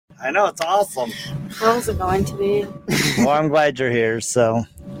I know, it's awesome. How was it going to be? Well, I'm glad you're here, so.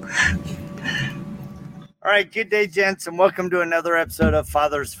 All right, good day, gents, and welcome to another episode of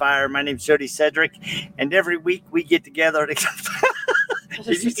Father's Fire. My name's Jody Cedric, and every week we get together to...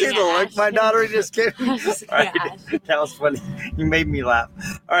 Did you see the look my daughter just gave me? All right, that was funny. You made me laugh.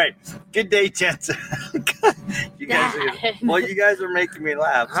 All right, good day, gents. You guys are making me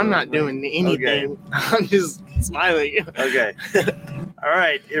laugh. So I'm not doing anything. Okay. I'm just smiling. Okay. All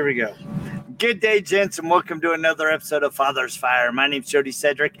right, here we go. Good day, gents, and welcome to another episode of Father's Fire. My name's Jody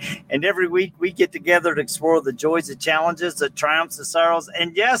Cedric, and every week we get together to explore the joys, the challenges, the triumphs, the sorrows,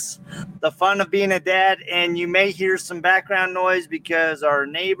 and yes, the fun of being a dad. And you may hear some background noise because our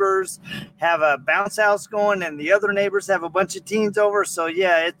neighbors have a bounce house going, and the other neighbors have a bunch of teens over. So,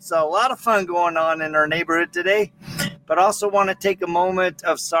 yeah, it's a lot of fun going on in our neighborhood today. But also want to take a moment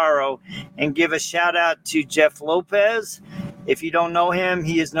of sorrow and give a shout out to Jeff Lopez. If you don't know him,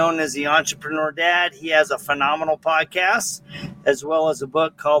 he is known as the Entrepreneur Dad. He has a phenomenal podcast as well as a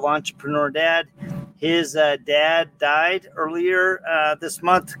book called Entrepreneur Dad. His dad died earlier this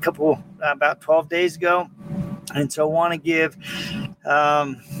month, about 12 days ago. And so I want to give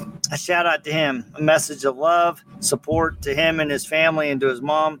a shout out to him, a message of love, support to him and his family and to his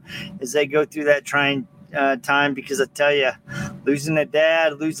mom as they go through that trying time, because I tell you, losing a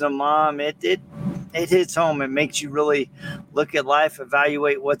dad, losing a mom, it hits home. It makes you really look at life,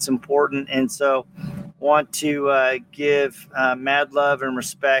 evaluate what's important. And so want to give mad love and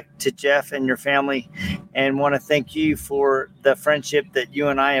respect to Jeff and your family, and want to thank you for the friendship that you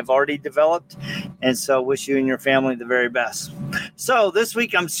and I have already developed. And so wish you and your family the very best. So this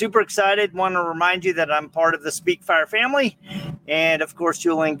week I'm super excited. Want to remind you that I'm part of the Speak Fire family. And of course,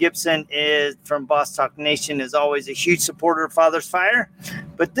 Julian Gibson is from Boss Talk Nation, is always a huge supporter of Father's Fire.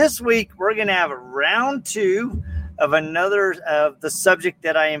 But this week we're going to have a round two of another of the subject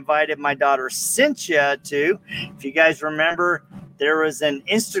that I invited my daughter Cynthia to. If you guys remember, there was an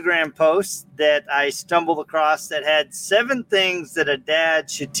Instagram post that I stumbled across that had 7 things that a dad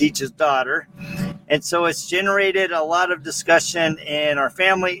should teach his daughter. And so it's generated a lot of discussion in our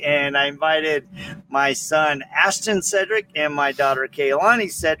family, and I invited my son Ashton Cedric and my daughter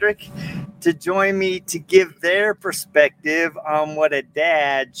Kaylani Cedric to join me to give their perspective on what a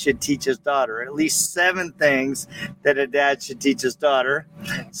dad should teach his daughter. At least 7 things that a dad should teach his daughter.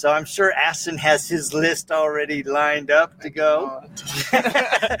 So I'm sure Ashton has his list already lined up to go.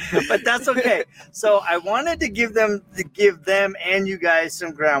 But that's okay. So I wanted to give them and you guys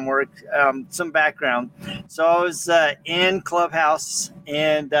some groundwork, some background. So I was in Clubhouse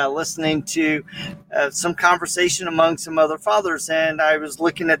and listening to some conversation among some other fathers, and I was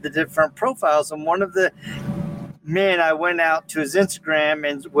looking at the different profiles, and one of the men, I went out to his Instagram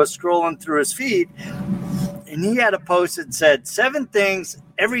and was scrolling through his feed, and he had a post that said 7 things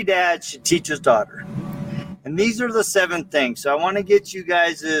every dad should teach his daughter. And these are the 7 things. So I want to get you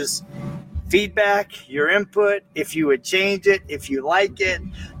guys' feedback, your input, if you would change it, if you like it.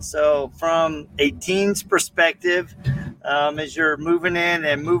 So from a teen's perspective, as you're moving in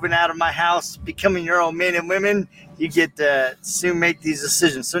and moving out of my house, becoming your own men and women, you get to soon make these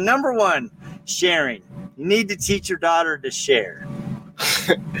decisions. So number 1, sharing. You need to teach your daughter to share.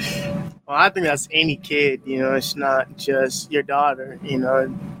 Well, I think that's any kid, it's not just your daughter,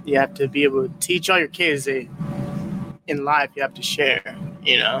 you have to be able to teach all your kids that in life you have to share,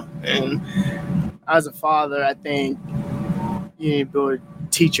 and as a father, I think you need to be able to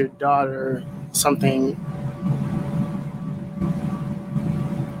teach your daughter something.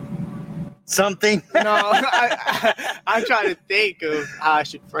 No, I'm trying to think of how I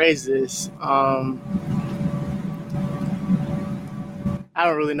should phrase this. I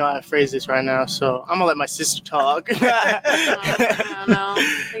don't really know how to phrase this right now, so I'm gonna let my sister talk. I don't know.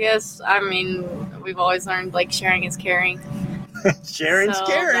 I guess, we've always learned sharing is caring. Sharing's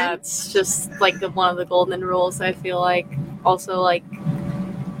caring. That's just one of the golden rules. I feel like. Also, I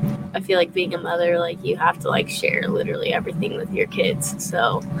feel like being a mother, you have to share literally everything with your kids.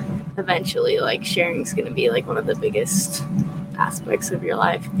 So eventually, sharing is gonna be one of the biggest aspects of your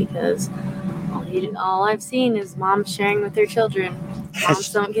life, because all I've seen is moms sharing with their children.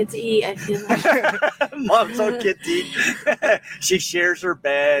 Moms don't get to eat, I feel like. Moms don't get to eat. She shares her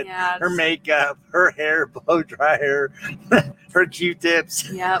bed, her makeup, her hair, blow dryer, her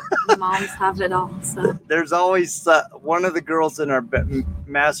Q-tips. Yep, moms have it all. So there's always one of the girls in our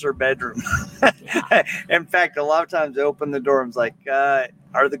master bedroom. Yeah. In fact, a lot of times I open the door and I'm like,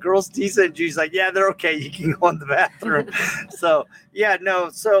 are the girls decent? She's like, yeah, they're okay. You can go in the bathroom. So, yeah, no.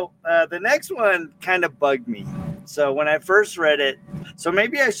 So the next one kind of bugged me. So when I first read it, so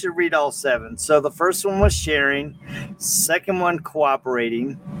maybe I should read all 7. So the first one was sharing. Second one,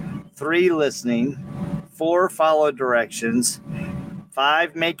 cooperating. 3, listening, 4, follow directions,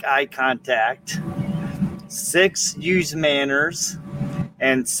 5, make eye contact, 6, use manners,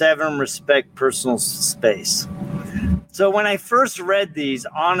 and 7, respect personal space. So when I first read these,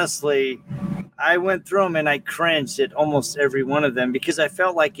 honestly, I went through them and I cringed at almost every one of them because I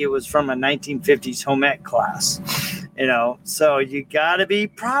felt like it was from a 1950s home ec class. So you got to be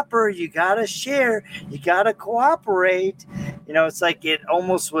proper, you got to share, you got to cooperate. It's like it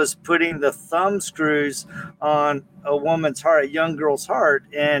almost was putting the thumb screws on a woman's heart, a young girl's heart,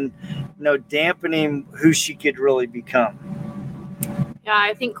 and dampening who she could really become. Yeah,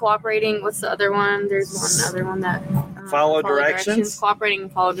 I think cooperating. What's the other one? There's one other one that follow directions. Cooperating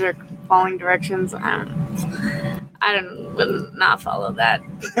and following directions. I would not follow that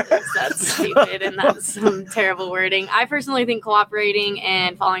because that's stupid and that's some terrible wording. I personally think cooperating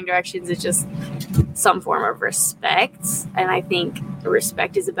and following directions is just some form of respect, and I think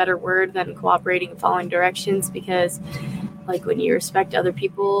respect is a better word than cooperating and following directions, because like when you respect other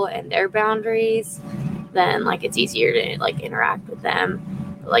people and their boundaries, then like it's easier to like interact with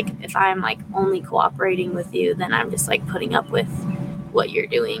them. But, like if I'm like only cooperating with you, then I'm just like putting up with what you're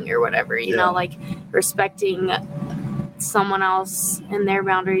doing or whatever, you know, like respecting someone else and their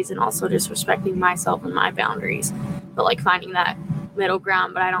boundaries and also just respecting myself and my boundaries, but like finding that middle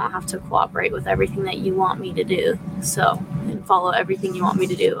ground. But I don't have to cooperate with everything that you want me to do, so and follow everything you want me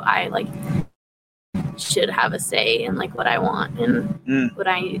to do. I like should have a say in like what I want and what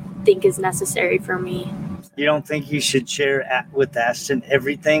I think is necessary for me. You don't think you should share with Ashton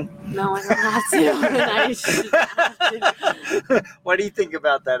everything? No, I don't have to. I should have to. What do you think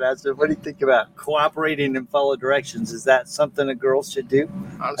about that, Ashton? What do you think about cooperating and follow directions? Is that something a girl should do?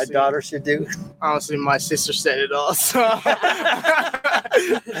 Honestly, a daughter should do? Honestly, my sister said it all. So.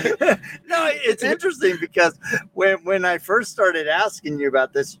 No, it's interesting because when I first started asking you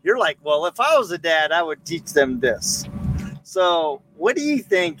about this, you're like, well, if I was a dad, I would teach them this. So what do you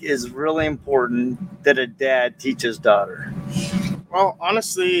think is really important that a dad teaches daughter? Well,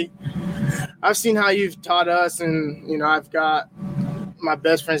 honestly, I've seen how you've taught us, and, you know, I've got my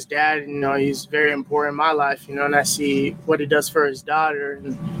best friend's dad, you know, he's very important in my life, you know, and I see what he does for his daughter.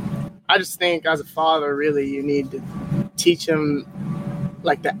 And I just think as a father, really, you need to teach him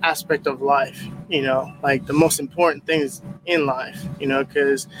like the aspect of life, you know, like the most important things in life, you know,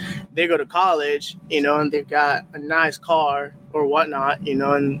 because they go to college, you know, and they've got a nice car or whatnot, you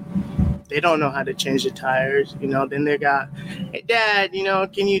know, and they don't know how to change the tires, you know. Then they got, hey, Dad, you know,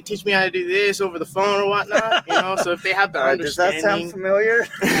 can you teach me how to do this over the phone or whatnot, you know? So if they have the understanding. Does that sound familiar?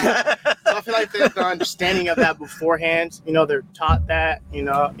 So I feel like there's the understanding of that beforehand. You know, they're taught that, you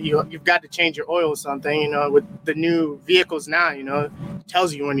know, you've got to change your oil or something, you know, with the new vehicles now, you know, it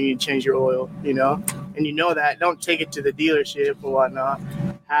tells you when you need to change your oil, you know, and you know that. Don't take it to the dealership or whatnot.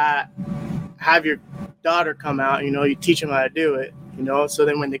 Have your daughter come out, you know, you teach them how to do it, you know, so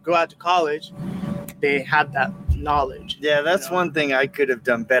then when they go out to college, they have that knowledge. Yeah, that's one thing I could have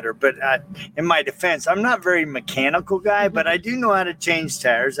done better. But in my defense, I'm not a very mechanical guy, but I do know how to change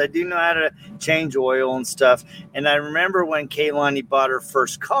tires. I do know how to change oil and stuff. And I remember when Kaylani bought her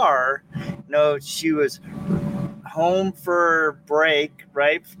first car, you know, she was home for break,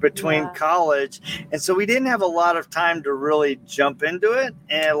 right, between college, and so we didn't have a lot of time to really jump into it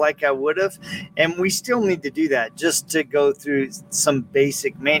and like I would have, and we still need to do that just to go through some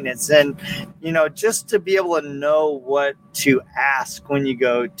basic maintenance and, you know, just to be able to know what to ask when you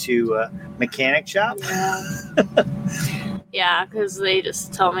go to a mechanic shop. Yeah, because they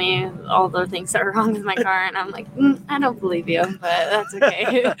just tell me all the things that are wrong with my car, and I'm like, I don't believe you, but that's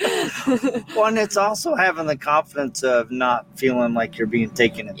okay. Well, and it's also having the confidence of not feeling like you're being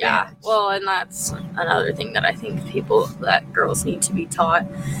taken advantage. Yeah, well, and that's another thing that I think that girls need to be taught,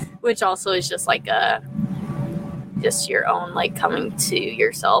 which also is just like just your own, like, coming to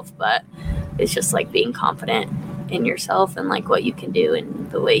yourself, but it's just like being confident in yourself and like what you can do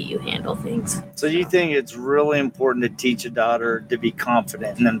and the way you handle things. So you think it's really important to teach a daughter to be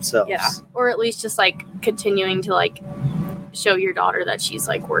confident in themselves? Yeah, or at least just like continuing to like show your daughter that she's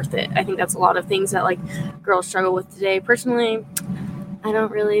like worth it. I think that's a lot of things that like girls struggle with today. Personally, I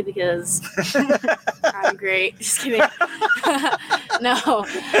don't really, because I'm great. Just kidding. No,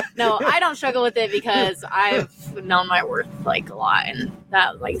 I don't struggle with it because I've known my worth like a lot, and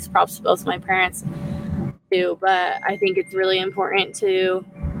that like is props to both my parents too. But I think it's really important to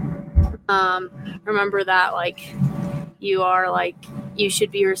remember that like you are like, you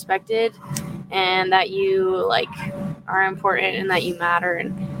should be respected, and that you like are important and that you matter,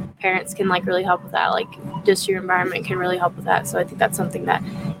 and parents can like really help with that. Like just your environment can really help with that. So I think that's something that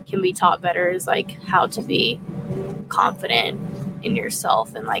can be taught better, is like how to be confident in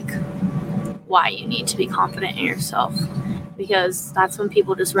yourself and like why you need to be confident in yourself, because that's when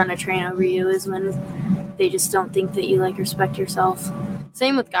people just run a train over you, is when they just don't think that you like respect yourself.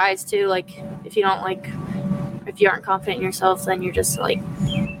 Same with guys too. Like if you aren't confident in yourself, then you're just like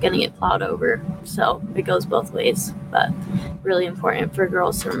gonna get plowed over. So it goes both ways, but really important for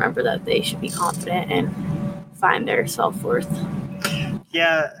girls to remember that they should be confident and find their self-worth.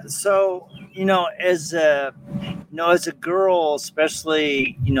 Yeah. So, as a girl,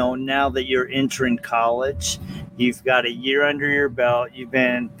 especially, now that you're entering college, you've got a year under your belt, you've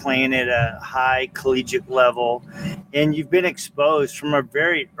been playing at a high collegiate level, and you've been exposed from a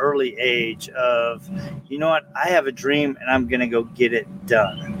very early age of, I have a dream and I'm going to go get it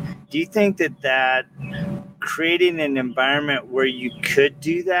done. Do you think that creating an environment where you could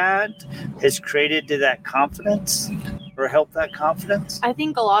do that has created to that confidence or helped that confidence? I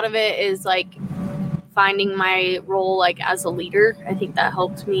think a lot of it is like finding my role like as a leader. I think that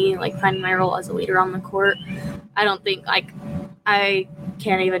helped me, like finding my role as a leader on the court. I don't think I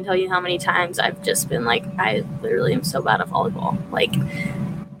can't even tell you how many times I've just been like, I literally am so bad at volleyball. Like,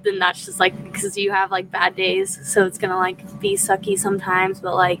 then that's just like because you have like bad days, so it's gonna like be sucky sometimes,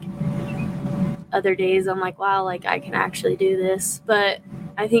 but like other days I'm like, wow, like I can actually do this. But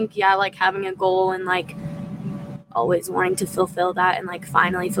I think like having a goal and like always wanting to fulfill that and like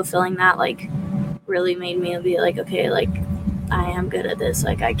finally fulfilling that like really made me be like, okay, like I am good at this,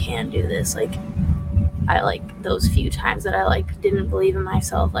 like I can do this. Like I like those few times that I like didn't believe in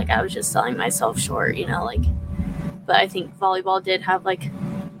myself, like I was just selling myself short, like. But I think volleyball did have like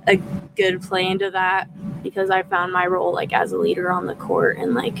a good play into that, because I found my role like as a leader on the court,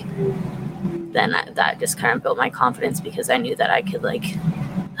 and like then that just kind of built my confidence, because I knew that I could like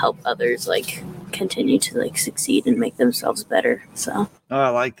help others like continue to like succeed and make themselves better. So I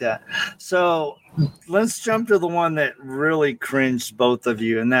like that. So let's jump to the one that really cringed both of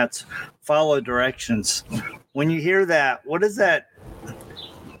you, and that's follow directions. When you hear that, what does that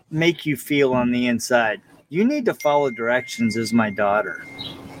make you feel on the inside? You need to follow directions as my daughter.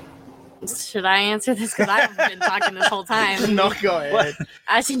 Should I answer this? Because I've been talking this whole time. No, go ahead.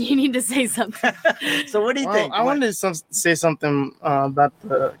 Ashton, you need to say something. So what do you think? I wanted to say something about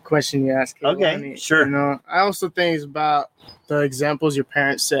the question you asked. Okay, sure. I also think it's about the examples your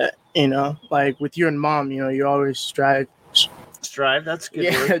parents set, like with you and mom, you always strive. That's a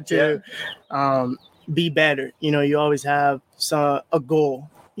good word. To be better. You always have a goal,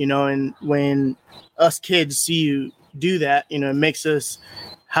 and when us kids see you do that, it makes us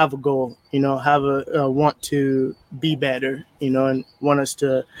have a goal, have a want to be better, and want us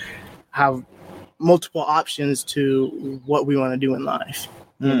to have multiple options to what we want to do in life.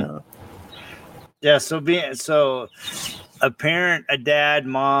 Yeah. So a parent, a dad,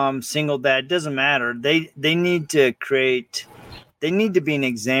 mom, single dad, doesn't matter. They need to be an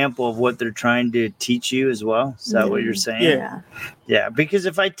example of what they're trying to teach you as well. Is that what you're saying? Yeah. Yeah. Because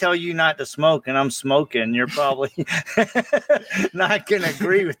if I tell you not to smoke and I'm smoking, you're probably not going to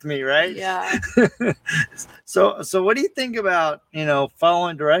agree with me, right? Yeah. So what do you think about,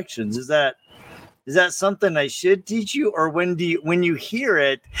 following directions? Is that something I should teach you, or when you hear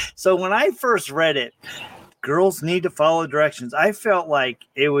it? So when I first read it, girls need to follow directions, I felt like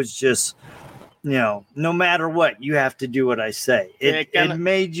it was just, no matter what, you have to do what I say. It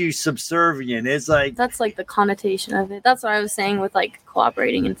made you subservient. It's like, that's like the connotation of it. That's what I was saying with like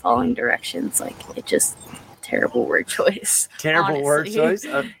cooperating and following directions. Like it just terrible word choice. Terrible word choice.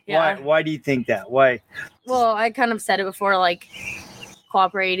 Yeah. Why do you think that? Why? Well, I kind of said it before, like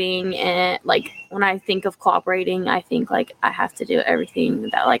cooperating, and like when I think of cooperating, I think like I have to do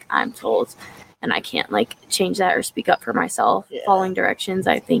everything that like I'm told, and I can't like change that or speak up for myself. Yeah. Following directions,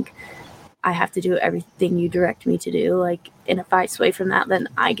 I think I have to do everything you direct me to do. Like, and if I sway from that, then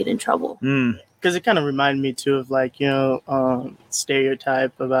I get in trouble. Because it kind of reminded me too of like,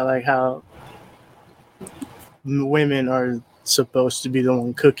 stereotype about like how women are supposed to be the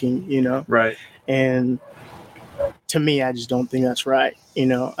one cooking, Right. And to me, I just don't think that's right.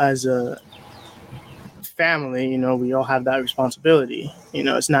 As a family, we all have that responsibility.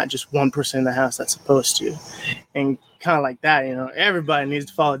 It's not just one person in the house that's supposed to. And kind of like that, everybody needs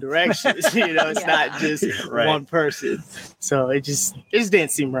to follow directions. It's not just one person. So it just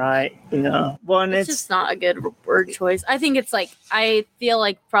didn't seem right. Well, and it's just not a good word choice. I think it's like, I feel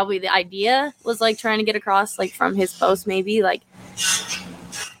like probably the idea was like trying to get across like from his post, maybe like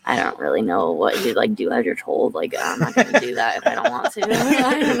I don't really know what you like do as you're told. Like, I'm not going to do that if I don't want to.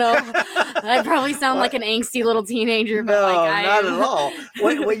 I don't know. I probably sound like an angsty little teenager, but No, like not at all.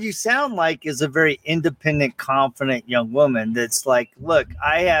 What you sound like is a very independent, confident young woman that's like, look,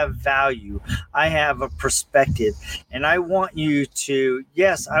 I have value. I have a perspective, and I want you to,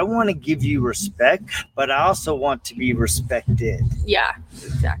 yes, I want to give you respect, but I also want to be respected. Yeah,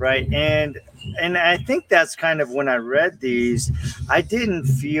 exactly. Right. And I think that's kind of when I read these, I didn't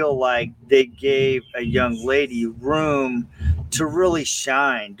feel like they gave a young lady room to really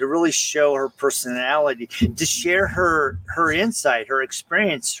shine, to really show her personality, to share her insight, her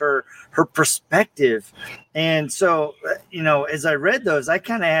experience, her perspective. And so, as I read those, I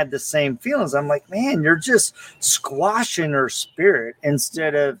kind of had the same feelings. I'm like, man, you're just squashing her spirit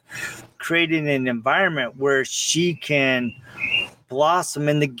instead of creating an environment where she can blossom,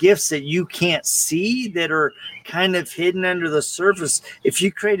 and the gifts that you can't see that are kind of hidden under the surface. If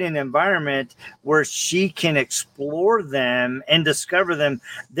you create an environment where she can explore them and discover them,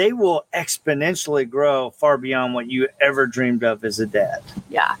 they will exponentially grow far beyond what you ever dreamed of as a dad.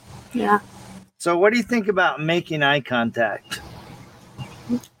 Yeah. Yeah. So what do you think about making eye contact?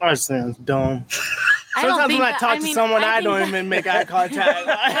 That sounds dumb. I don't Sometimes think when I that- talk I to mean, someone, I I don't think even make eye contact.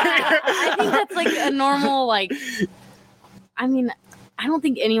 I think that's like a normal, like, I mean, I don't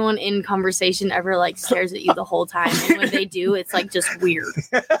think anyone in conversation ever like stares at you the whole time. And when they do, it's like just weird.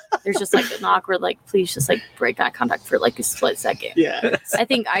 There's just like an awkward, like, please just like break eye contact for like a split second. Yeah. I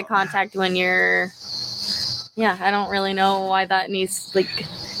think eye contact when you're, I don't really know why that needs, like,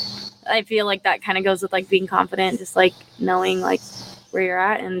 I feel like that kind of goes with like being confident, just like knowing like where you're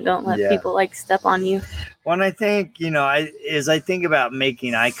at and don't let people like step on you. When I think, as I think about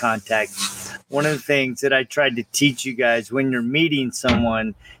making eye contact, one of the things that I tried to teach you guys when you're meeting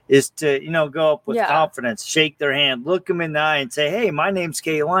someone is to, go up with confidence, shake their hand, look them in the eye and say, hey, my name's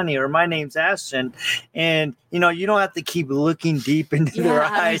Kaylani or my name's Ashton. And, you don't have to keep looking deep into their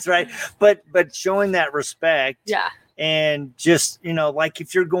eyes, right? But showing that respect. Yeah. And just, like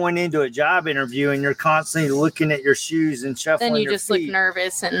if you're going into a job interview and you're constantly looking at your shoes and shuffling then you your just feet, look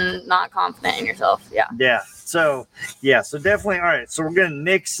nervous and not confident in yourself. Yeah. Yeah. So definitely. All right. So we're going to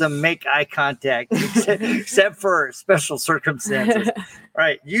nix some make eye contact, except for special circumstances. All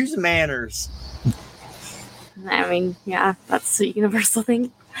right. Use manners. I mean, that's a universal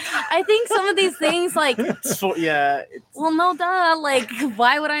thing. I think some of these things, like, well, no, duh. Like,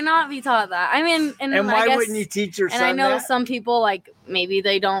 why would I not be taught that? I mean, and why I guess, wouldn't you teach your son And I know that? some people, like, maybe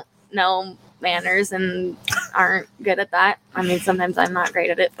they don't know manners and aren't good at that. I mean, sometimes I'm not great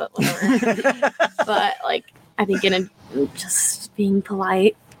at it, but whatever. But like, I think just being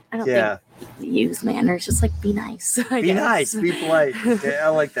polite. I don't think use manners. Just like be nice. Be nice. Be polite. Okay, I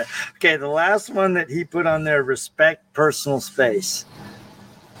like that. Okay, the last one that he put on there: respect personal space.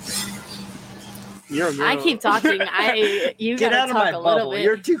 I keep talking. You get out of my a bubble.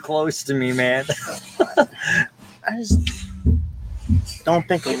 You're too close to me, man. I just don't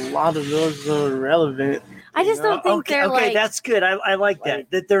think a lot of those are relevant. I just don't think they're like. Okay, that's good. I like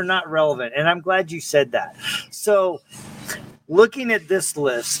that they're not relevant, and I'm glad you said that. So, looking at this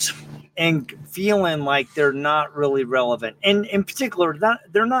list and feeling like they're not really relevant, and in particular,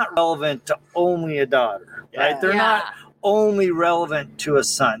 they're not relevant to only a daughter, right? They're not only relevant to a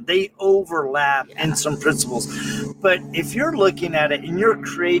son. They overlap in some principles. But if you're looking at it and you're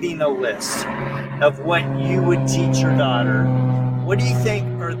creating a list of what you would teach your daughter, what do you think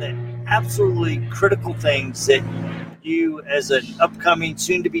are the absolutely critical things that you as an upcoming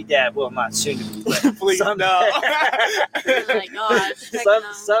soon-to-be dad, well, not soon-to-be, but Please someday, Oh my gosh.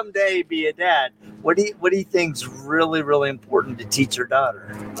 someday be a dad. What do you think's really, really important to teach your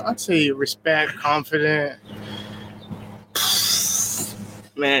daughter? I'd say respect, confident.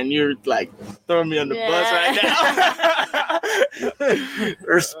 Man, you're like throwing me on the bus right now.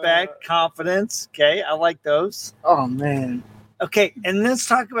 Respect, confidence. Okay, I like those. Oh man. Okay, and let's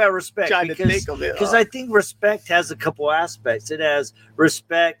talk about respect because I think respect has a couple aspects. It has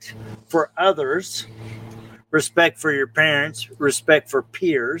respect for others, respect for your parents, respect for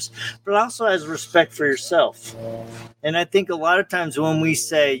peers, but it also has respect for yourself. And I think a lot of times when we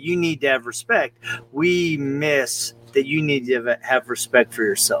say you need to have respect, we miss that you need to have respect for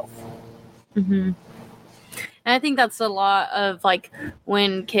yourself. Mm-hmm. And I think that's a lot of like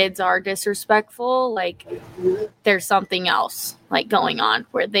when kids are disrespectful, like there's something else like going on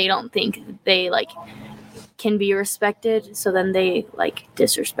where they don't think they like can be respected. So then they like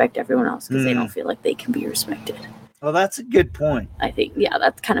disrespect everyone else because they don't feel like they can be respected. Well, that's a good point. I think,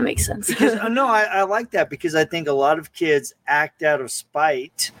 that kind of makes sense. Because, no, I like that because I think a lot of kids act out of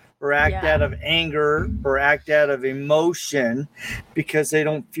spite or act out of anger or act out of emotion because they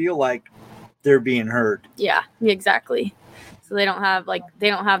don't feel like they're being heard. Yeah, exactly. So they're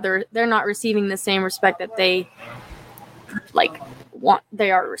not receiving the same respect that they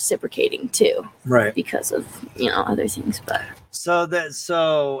they are reciprocating too. Right. Because of, other things. But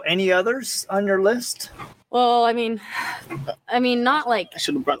so any others on your list? well, I mean not like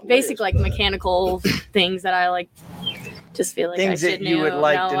basic like mechanical things that I like just feel like things I should that you would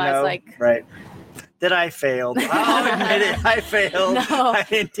like to know. Right. That I failed. I'll admit it. I failed. No. I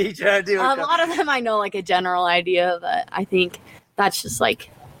didn't teach you how to do it. A lot of them I know like a general idea, but I think that's just like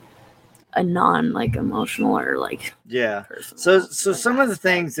a non like emotional or like personal. So some of the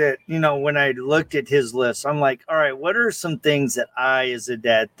things that when I looked at his list, I'm like, all right, what are some things that I as a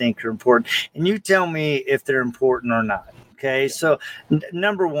dad think are important, and you tell me if they're important or not. Okay, so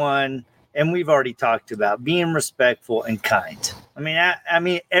number one, and we've already talked about being respectful and kind. I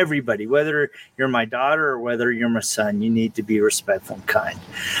mean everybody, whether you're my daughter or whether you're my son, you need to be respectful and kind.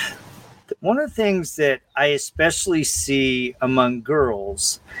 One of the things that I especially see among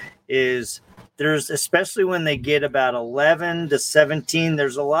girls is there's, especially when they get about 11 to 17,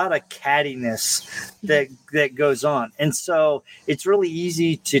 there's a lot of cattiness that goes on. And so it's really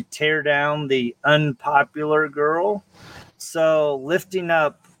easy to tear down the unpopular girl. So lifting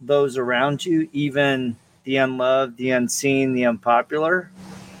up those around you, even the unloved, the unseen, the unpopular.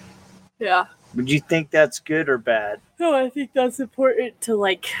 Yeah. Would you think that's good or bad? No, I think that's important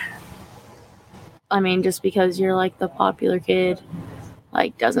to just because you're like the popular kid,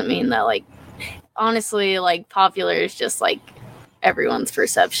 like doesn't mean that like honestly like popular is just like everyone's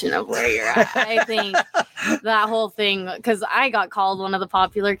perception of where you're at. I think that whole thing, because I got called one of the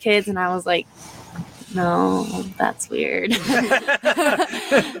popular kids and I was like, no, that's weird.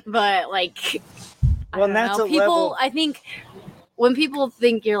 But like, that's a people level. I think when people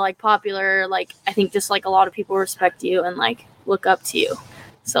think you're like popular, like I think just like a lot of people respect you and like look up to you.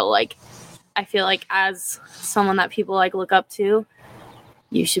 So like I feel like as someone that people like look up to,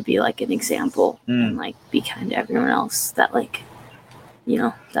 you should be like an example and like be kind to everyone else that like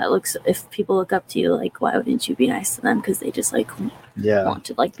that looks, if people look up to you, like why wouldn't you be nice to them, because they just like want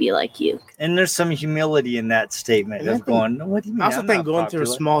to like be like you. And there's some humility in that statement of going, what do you mean? I also think going to a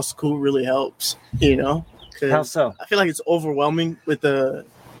small school really helps, How so? I feel like it's overwhelming with a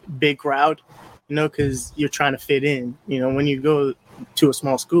big crowd, because you're trying to fit in. When you go to a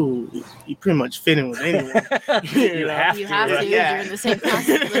small school, you pretty much fit in with anyone. You have to. You're in the same class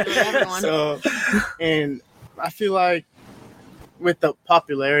with literally everyone. So, and I feel like with the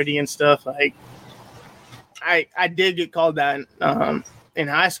popularity and stuff, like I did get called that in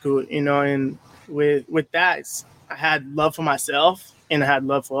high school, and with that, I had love for myself and I had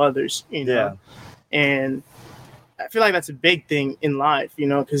love for others, and I feel like that's a big thing in life,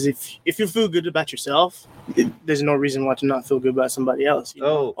 because if you feel good about yourself, there's no reason why to not feel good about somebody else.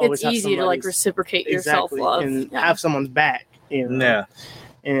 It's easy to like reciprocate your self-love and have someone's back. Yeah.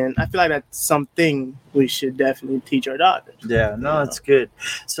 And I feel like that's something we should definitely teach our daughters. Yeah, no, it's good.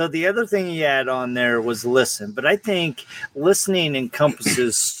 So the other thing you had on there was listen, but I think listening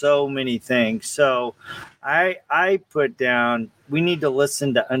encompasses so many things. So I put down, we need to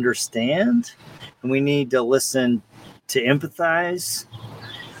listen to understand, and we need to listen to empathize,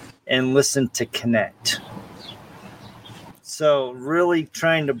 and listen to connect. So really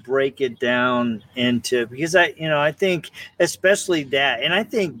trying to break it down into, because I think especially dad, and I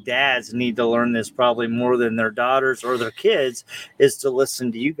think dads need to learn this probably more than their daughters or their kids, is to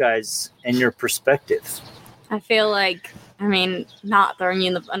listen to you guys and your perspective. I feel like, not throwing you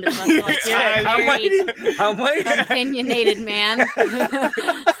in under the bus, like you're a very opinionated man.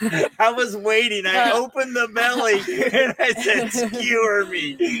 I was waiting. I opened the belly and I said, skewer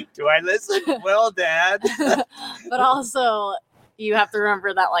me. Do I listen? Well, Dad. But also, you have to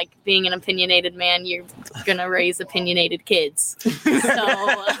remember that, like, being an opinionated man, you're going to raise opinionated kids.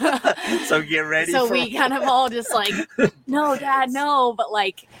 So get ready. So we kind of all just like, no, Dad, no. But,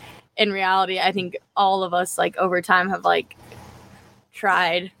 like, in reality, I think all of us, like, over time have, like,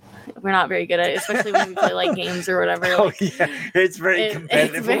 tried. We're not very good at it, especially when we play, like, games or whatever. It's very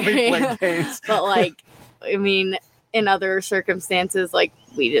competitive when we play games. But, like, in other circumstances, like,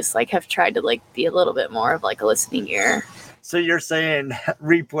 we just, like, have tried to, like, be a little bit more of, like, a listening ear. So you're saying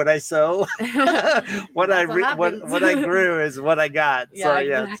reap what I sow? what I grew is what I got. Yeah, so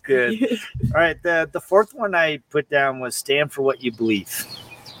exactly. It's good. All right, the fourth one I put down was stand for what you believe,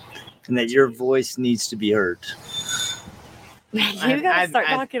 and that your voice needs to be heard. You gotta start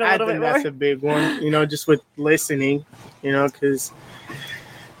talking a little bit more. That's a big one, just with listening, because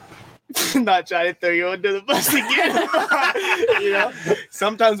not trying to throw you under the bus again. You know,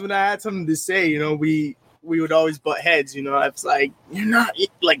 sometimes when I had something to say, you know, we would always butt heads. You know, I was like, you're not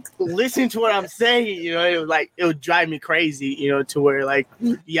like listen to what I'm saying. You know, it would drive me crazy. You know, to where like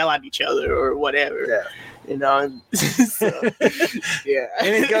yell at each other or whatever. Yeah. You know, so, yeah, and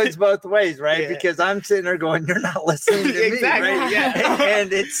it goes both ways, right? Yeah. Because I'm sitting there going, "You're not listening to Exactly, me," right? yeah.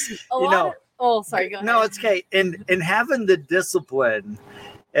 And it's Sorry, go ahead. No, it's okay. And having the discipline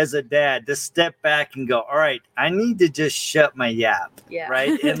as a dad to step back and go, all right, I need to just shut my yap, Yeah.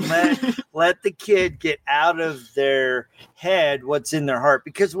 right? And let the kid get out of their head what's in their heart.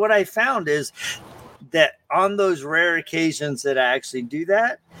 Because what I found is that on those rare occasions that I actually do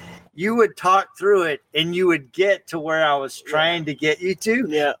that, you would talk through it and you would get to where I was trying to get you to.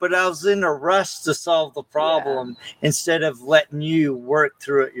 Yeah. But I was in a rush to solve the problem instead of letting you work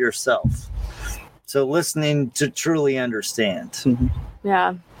through it yourself. So listening to truly understand.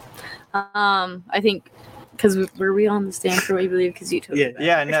 Yeah. I think because were we on the stand for what you believe? Because you took it back.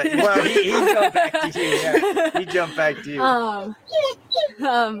 Yeah, no. Well, he jumped back to you. Yeah, he jumped back to you.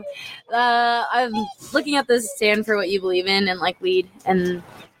 I'm looking at this stand for what you believe in, and like lead, and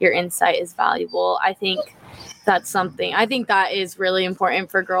your insight is valuable. I think that's something. I think that is really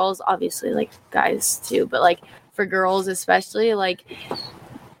important for girls. Obviously, like guys too, but like for girls especially, like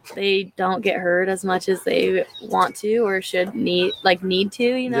they don't get heard as much as they want to or should need to,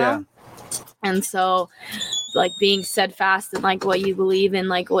 you know? Yeah. And so like being steadfast in like what you believe in,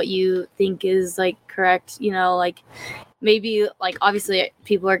 like what you think is like correct, you know, like maybe like obviously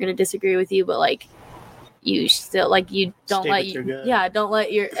people are going to disagree with you, but like you still like you don't let don't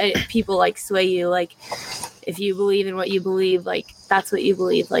let your people like sway you. Like if you believe in what you believe, like that's what you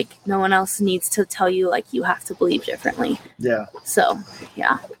believe. Like no one else needs to tell you like you have to believe differently. Yeah. So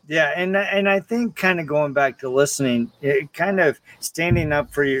yeah. Yeah, and I think kind of going back to listening, kind of standing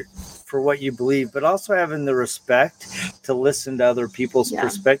up for what you believe, but also having the respect to listen to other people's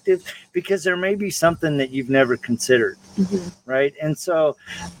perspective, because there may be something that you've never considered, right? And so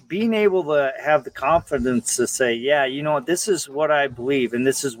being able to have the confidence to say, yeah, you know what, this is what I believe, and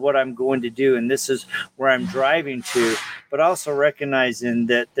this is what I'm going to do, and this is where I'm driving to, but also recognizing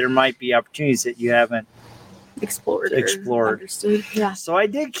that there might be opportunities that you haven't explored. Understood. Yeah. So I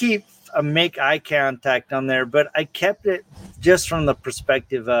did keep make eye contact on there, but I kept it just from the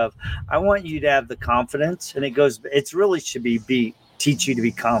perspective of I want you to have the confidence, and it's really should be teach you to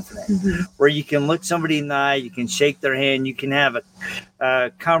be confident, where you can look somebody in the eye, you can shake their hand, you can have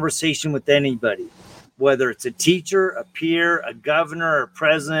a conversation with anybody, whether it's a teacher, a peer, a governor, a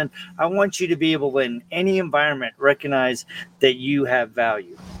president. I want you to be able to, in any environment, recognize that you have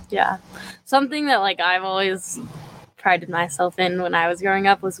value. Yeah. Something that like I've always prided myself in when I was growing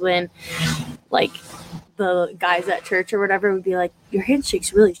up was when like the guys at church or whatever would be like, your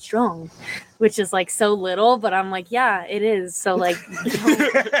handshake's really strong, which is like so little, but I'm like, yeah, it is. So like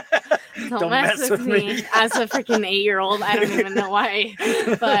don't mess with me as a freaking 8-year-old. I don't even know why.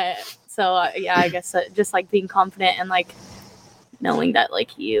 But so yeah, I guess just like being confident and like knowing that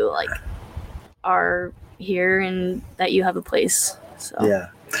like you like are here and that you have a place. So yeah.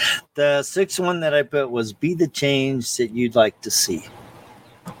 The sixth one that I put was be the change that you'd like to see.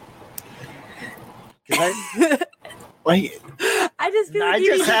 Wait. I just feel like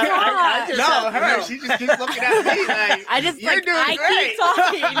she just keeps looking at me like I keep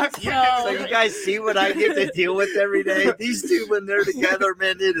talking. So you guys see what I get to deal with every day? These two, when they're together,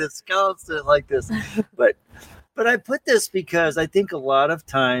 man, it is constant like this. But I put this because I think a lot of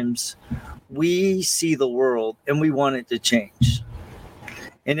times we see the world and we want it to change.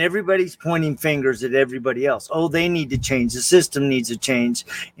 And everybody's pointing fingers at everybody else. Oh, they need to change. The system needs to change.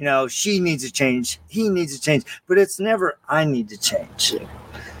 You know, she needs to change. He needs to change. But it's never, I need to change.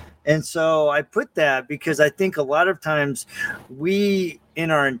 And so I put that because I think a lot of times we, in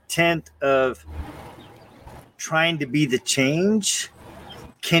our intent of trying to be the change,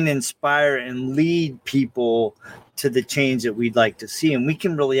 can inspire and lead people to the change that we'd like to see. And we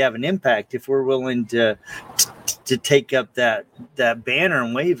can really have an impact if we're willing to take up that banner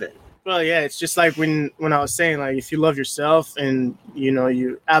and wave it. Well, yeah, it's just like when I was saying, like, if you love yourself and, you know,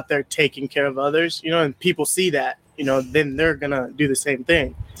 you're out there taking care of others, you know, and people see that, you know, then they're going to do the same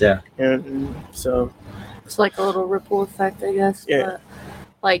thing. Yeah. And so it's like a little ripple effect, I guess. Yeah. But,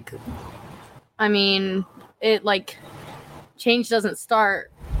 like, I mean, it like change doesn't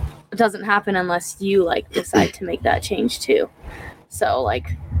happen unless you like decide to make that change too. So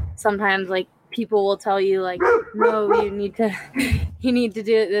like sometimes like people will tell you like, no, you need to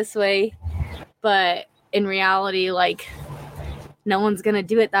do it this way. But in reality, like no one's going to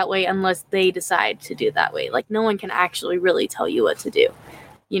do it that way unless they decide to do it that way. Like no one can actually really tell you what to do.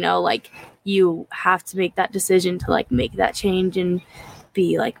 like you have to make that decision to like make that change and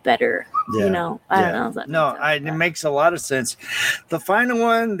be like better. I don't know. If that makes sense. It makes a lot of sense. The final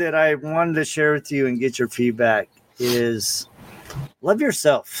one that I wanted to share with you and get your feedback is love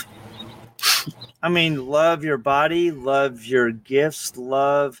yourself. I mean, love your body, love your gifts,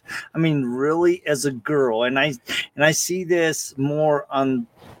 really as a girl. And I see this more on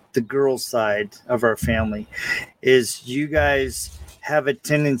the girl side of our family, is you guys have a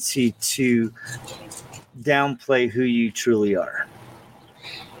tendency to downplay who you truly are.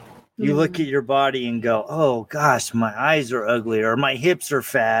 You look at your body and go, oh gosh, my eyes are ugly, or my hips are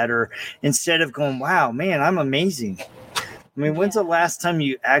fat, or instead of going, wow, man, I'm amazing. I mean, when's the last time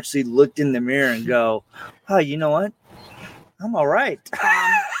you actually looked in the mirror and go, oh, you know what? I'm all right.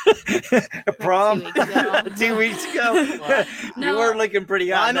 Prom 2 weeks ago. You were looking pretty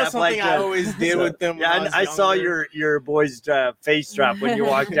hot. I know something I always did with them. Yeah, I saw your boy's face drop when you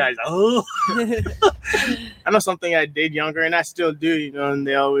walked out. Oh. I know something I did younger, and I still do, and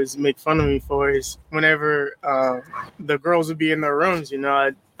they always make fun of me for is whenever the girls would be in their rooms,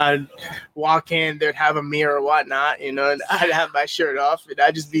 I'd walk in, they'd have a mirror or whatnot, and I'd have my shirt off, and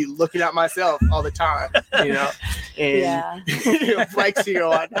I'd just be looking at myself all the time, and flexing or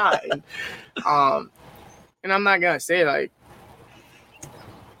whatnot. And I'm not gonna say like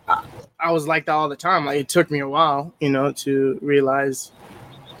I was like that all the time. Like, it took me a while, to realize,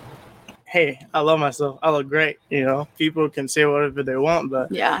 hey, I love myself. I look great. People can say whatever they want,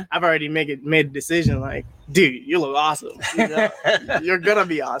 but I've already made a decision. Like, dude, you look awesome. You're gonna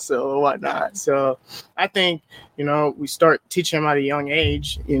be awesome or whatnot. So I think we start teaching them at a young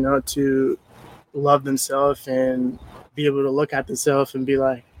age, to love themselves and be able to look at themselves and be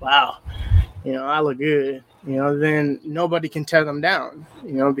like, wow, I look good. Then nobody can tear them down.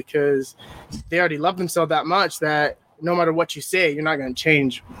 Because they already love themselves that much that no matter what you say, you're not gonna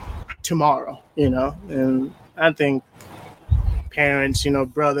change tomorrow, and I think parents,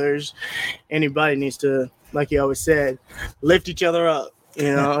 brothers, anybody needs to, like you always said, lift each other up,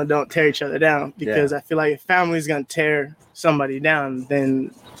 don't tear each other down, because I feel like if family's going to tear somebody down,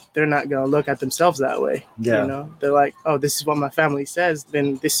 then they're not going to look at themselves that way. They're like, oh, this is what my family says,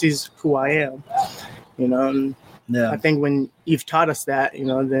 then this is who I am, and I think when you've taught us that,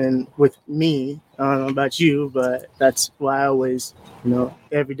 then with me, I don't know about you, but that's why I always,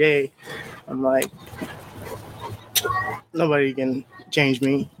 every day, I'm like, nobody can change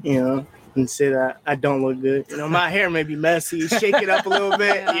me, and say that I don't look good. My hair may be messy, shake it up a little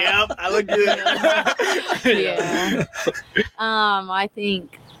bit. Yep, I look good. I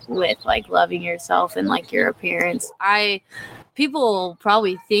think with like loving yourself and like your appearance, people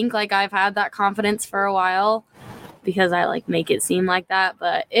probably think like I've had that confidence for a while because I like make it seem like that,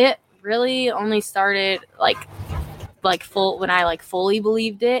 but it really only started when I like fully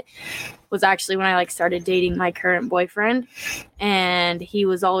believed it was actually when I like started dating my current boyfriend, and he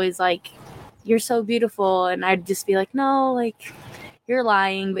was always like, you're so beautiful, and I'd just be like, no, like you're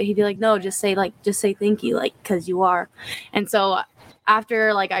lying, but he'd be like, no, just say thank you, like, because you are. And so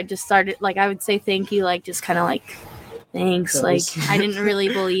after like I just started, like I would say thank you, like just kind of like thanks, like I didn't really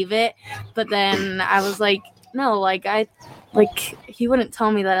believe it, but then I was like, no, like he wouldn't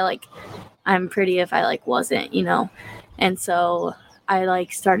tell me that I'm pretty if I like wasn't, and so I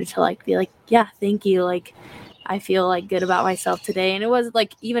like started to like be like, yeah, thank you, like I feel like good about myself today. And it was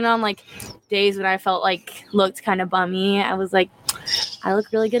like even on like days when I felt like looked kind of bummy, I was like, I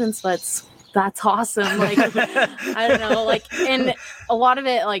look really good in sweats, that's awesome, like I don't know, like, and a lot of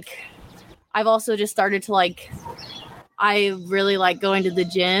it, like I've also just started to like, I really like going to the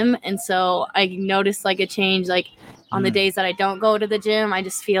gym, and so I noticed like a change, like on the days that I don't go to the gym, I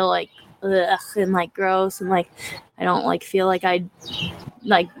just feel like ugh and like gross, and like I don't like feel like I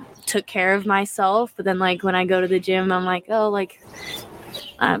like took care of myself. But then like when I go to the gym, I'm like, oh, like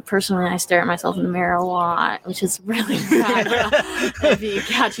personally I stare at myself in the mirror a lot, which is really bad. If you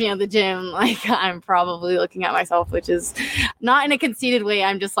catch me at the gym, like I'm probably looking at myself, which is not in a conceited way,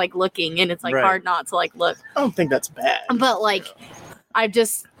 I'm just like looking, and it's like hard not to like look. I don't think that's bad, but like I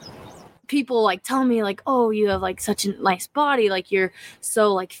just, people like tell me like, oh, you have like such a nice body, like you're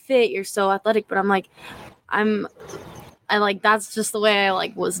so like fit, you're so athletic, but I'm like, I like, that's just the way I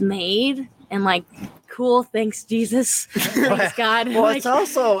like was made, and like, cool, thanks Jesus, thanks God. Well, like,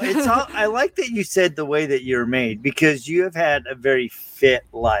 I like that you said the way that you're made, because you have had a very fit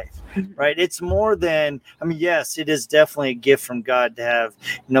life. right? It's more than, I mean, yes, it is definitely a gift from God to have,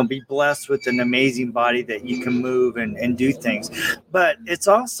 be blessed with an amazing body that you can move and do things. But it's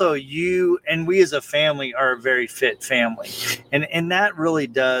also you and we as a family are a very fit family. And that really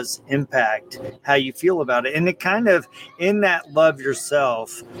does impact how you feel about it. And it kind of, in that love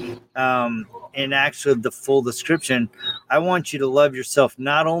yourself, and actually the full description, I want you to love yourself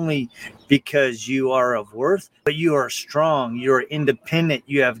not only because you are of worth, but you are strong, you're independent,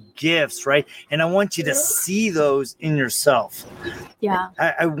 you have gifts, right? And I want you to see those in yourself. Yeah.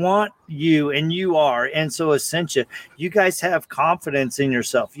 I want you, and you are, and so Essentia, you guys have confidence in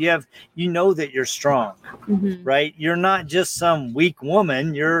yourself. You know that you're strong, right? You're not just some weak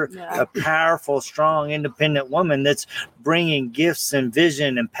woman. You're a powerful, strong, independent woman that's bringing gifts and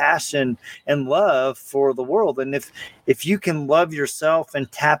vision and passion and love for the world. And if you can love yourself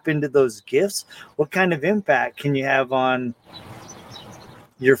and tap into those gifts, what kind of impact can you have on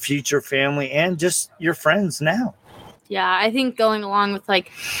your future family and just your friends now? Yeah, I think going along with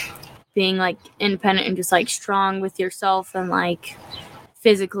like being like independent and just like strong with yourself and like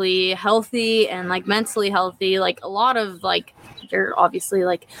physically healthy and like mentally healthy, like a lot of like you're obviously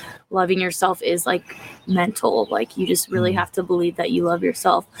like loving yourself is like mental, like you just really have to believe that you love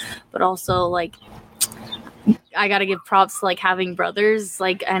yourself. But also like I gotta give props to like having brothers,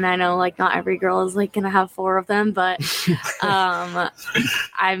 like, and I know like not every girl is like gonna have 4 of them, but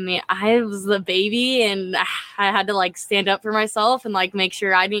I mean, I was the baby and I had to like stand up for myself and like make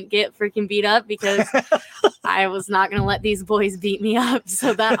sure I didn't get freaking beat up because I was not gonna let these boys beat me up.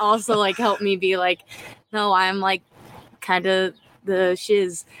 So that also like helped me be like, no, I'm like kind of the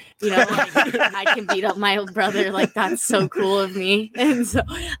shiz, like I can beat up my old brother, like that's so cool of me. And so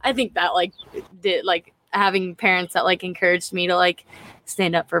I think that like did like having parents that like encouraged me to like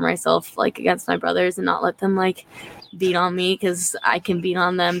stand up for myself like against my brothers and not let them like beat on me because I can beat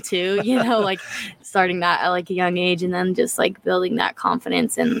on them too, like starting that at like a young age and then just like building that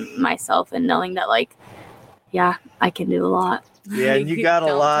confidence in myself and knowing that like, yeah, I can do a lot. Yeah, and you got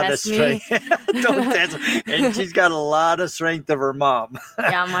a lot of strength. Don't test me. And she's got a lot of strength of her mom.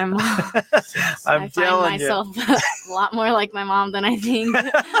 Yeah, my mom. I find myself a lot more like my mom than I think.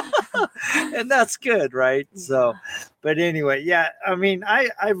 And that's good, right? So, but anyway, yeah, I mean,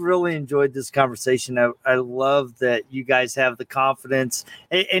 I really enjoyed this conversation. I love that you guys have the confidence,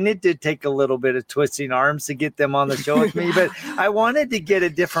 and it did take a little bit of twisting arms to get them on the show with me, but I wanted to get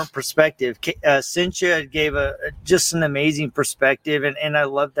a different perspective. Cynthia gave just an amazing perspective, and I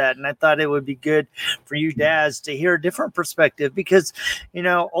love that, and I thought it would be good for you dads to hear a different perspective because,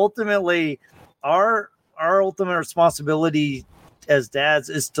 ultimately, our ultimate responsibility as dads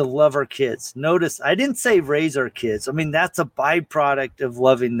is to love our kids. Notice I didn't say raise our kids. I mean, that's a byproduct of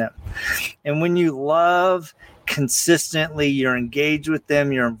loving them. And when you love consistently, you're engaged with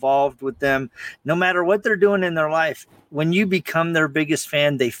them, you're involved with them, no matter what they're doing in their life, when you become their biggest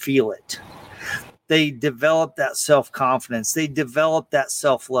fan, they feel it. They develop that self-confidence. They develop that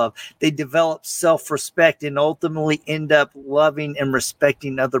self-love. They develop self-respect and ultimately end up loving and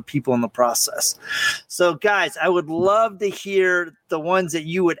respecting other people in the process. So, guys, I would love to hear the ones that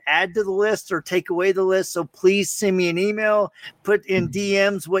you would add to the list or take away the list. So please send me an email, put in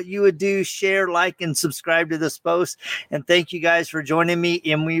DMs what you would do, share, like, and subscribe to this post. And thank you guys for joining me.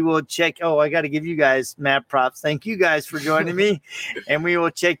 And we will check. Oh, I got to give you guys mad props. Thank you guys for joining me. And we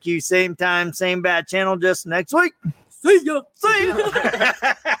will check you same time, same bad channel just next week. See ya. See ya.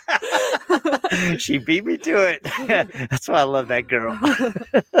 She beat me to it. That's why I love that girl.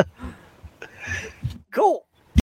 Cool.